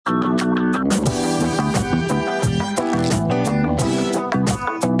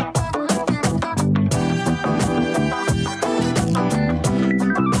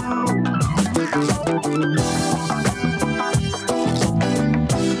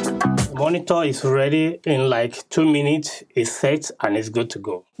monitor is ready in like 2 minutes. It's set and it's good to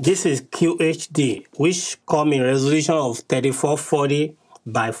go. This is QHD, which comes in resolution of 3440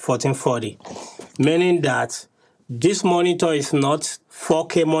 by 1440, meaning that this monitor is not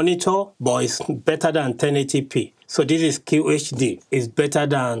 4K monitor, but it's better than 1080p. So this is QHD. It's better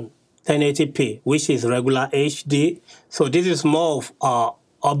than 1080p, which is regular HD. So this is more of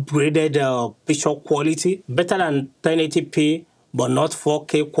upgraded picture quality, better than 1080p, but not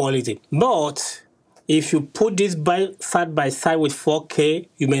 4K quality. But if you put this side by side with 4K,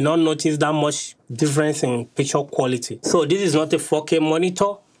 you may not notice that much difference in picture quality. So this is not a 4K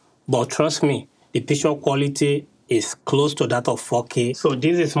monitor, but trust me, the picture quality is close to that of 4K. So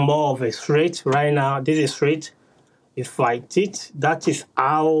this is more of a straight right now. This is straight. If I teach, that is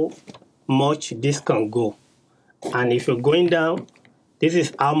how much this can go. And if you're going down, this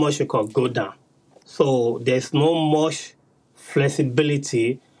is how much you can go down. So there's no much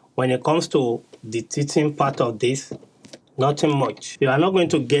flexibility when it comes to the teaching part of this. Nothing much. You are not going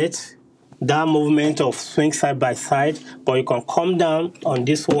to get that movement of swing side by side, but you can come down on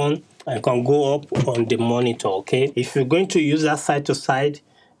this one and can go up on the monitor, okay? If you're going to use that side to side,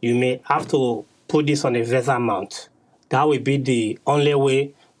 you may have to put this on a VESA mount. That will be the only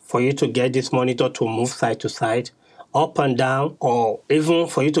way for you to get this monitor to move side to side, up and down, or even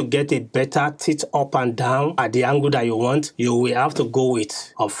for you to get a better teeth up and down at the angle that you want, you will have to go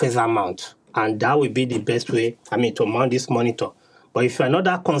with a VESA mount. And that will be the best way, to mount this monitor. But if you're not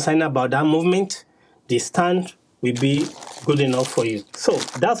that concerned about that movement, the stand will be good enough for you. So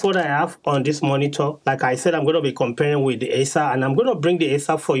that's what I have on this monitor. Like I said, I'm going to be comparing with the Acer, and I'm going to bring the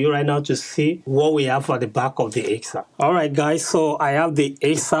Acer for you right now to see what we have at the back of the Acer. All right, guys, so I have the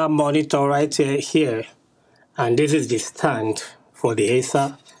Acer monitor right here, and this is the stand for the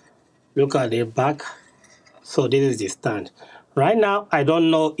Acer. Look at the back. So this is the stand. Right now, I don't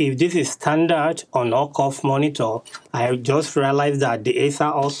know if this is standard or knockoff monitor. I just realized that the Acer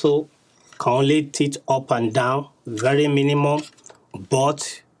also can only teach up and down, very minimum,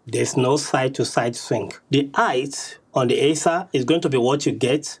 but there's no side-to-side swing. The height on the Acer is going to be what you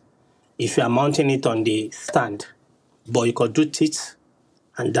get if you are mounting it on the stand, but you can do teach,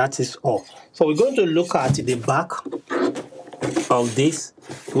 and that is all. So we're going to look at the back of this,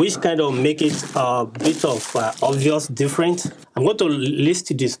 which kind of make it a bit of obvious difference. I'm going to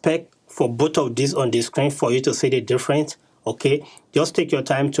list the spec for both of these on the screen for you to see the difference. Okay, just take your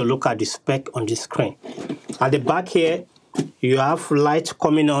time to look at the spec on the screen. At the back here, you have light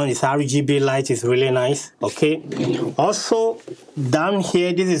coming on. It's RGB light. It's really nice. Okay, also down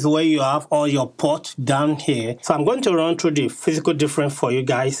here, this is where you have all your ports down here. So I'm going to run through the physical difference for you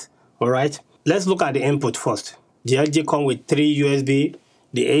guys. All right, let's look at the input first. The LG comes with 3 USB.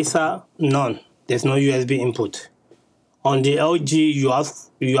 The Acer, none. There's no USB input. On the LG,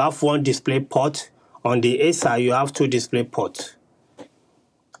 you have 1 display port. On the Acer, you have 2 display ports.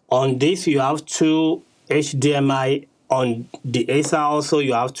 On this, you have 2 HDMI. On the Acer also,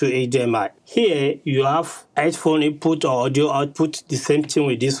 you have 2 HDMI. Here, you have headphone input or audio output, the same thing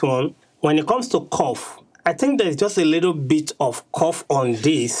with this one. When it comes to cough, I think there's just a little bit of cough on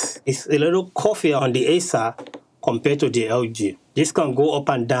this. It's a little coughier on the Acer compared to the LG. This can go up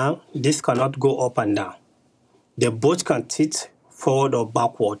and down. This cannot go up and down. They both can tilt forward or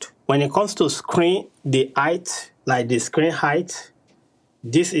backward. When it comes to screen, the height, like the screen height,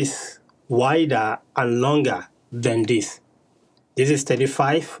 this is wider and longer than this. This is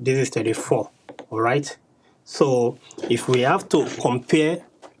 35, this is 34, all right? So if we have to compare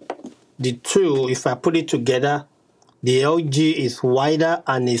the two, if I put it together, the LG is wider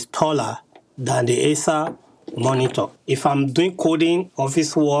and is taller than the Acer monitor. If I'm doing coding,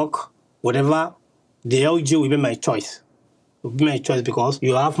 office work, whatever, the LG will be my choice. Will be my choice because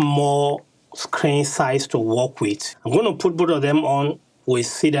you have more screen size to work with. I'm going to put both of them on. We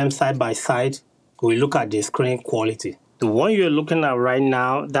see them side by side. We look at the screen quality. The one you're looking at right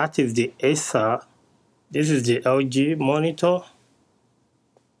now, that is the Acer. This is the LG monitor.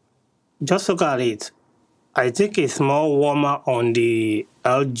 Just look at it. I think it's more warmer on the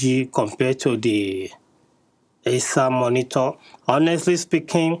LG compared to the Acer monitor. Honestly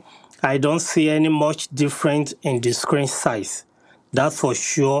speaking, I don't see any much difference in the screen size. That's for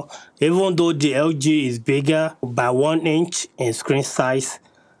sure. Even though the LG is bigger by 1 inch in screen size,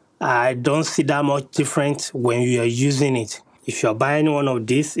 I don't see that much difference when you are using it. If you're buying one of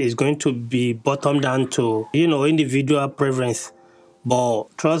these, it's going to be bottomed down to, individual preference.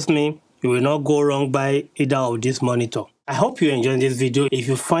 But trust me, you will not go wrong by either of this monitor. I hope you enjoyed this video. If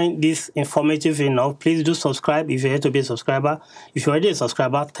you find this informative enough, please do subscribe if you're here to be a subscriber. If you're already a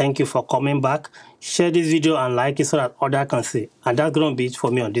subscriber, thank you for coming back. Share this video and like it so that others can see. And that's going to be it for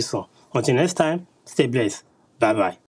me on this one. Until next time, stay blessed. Bye bye.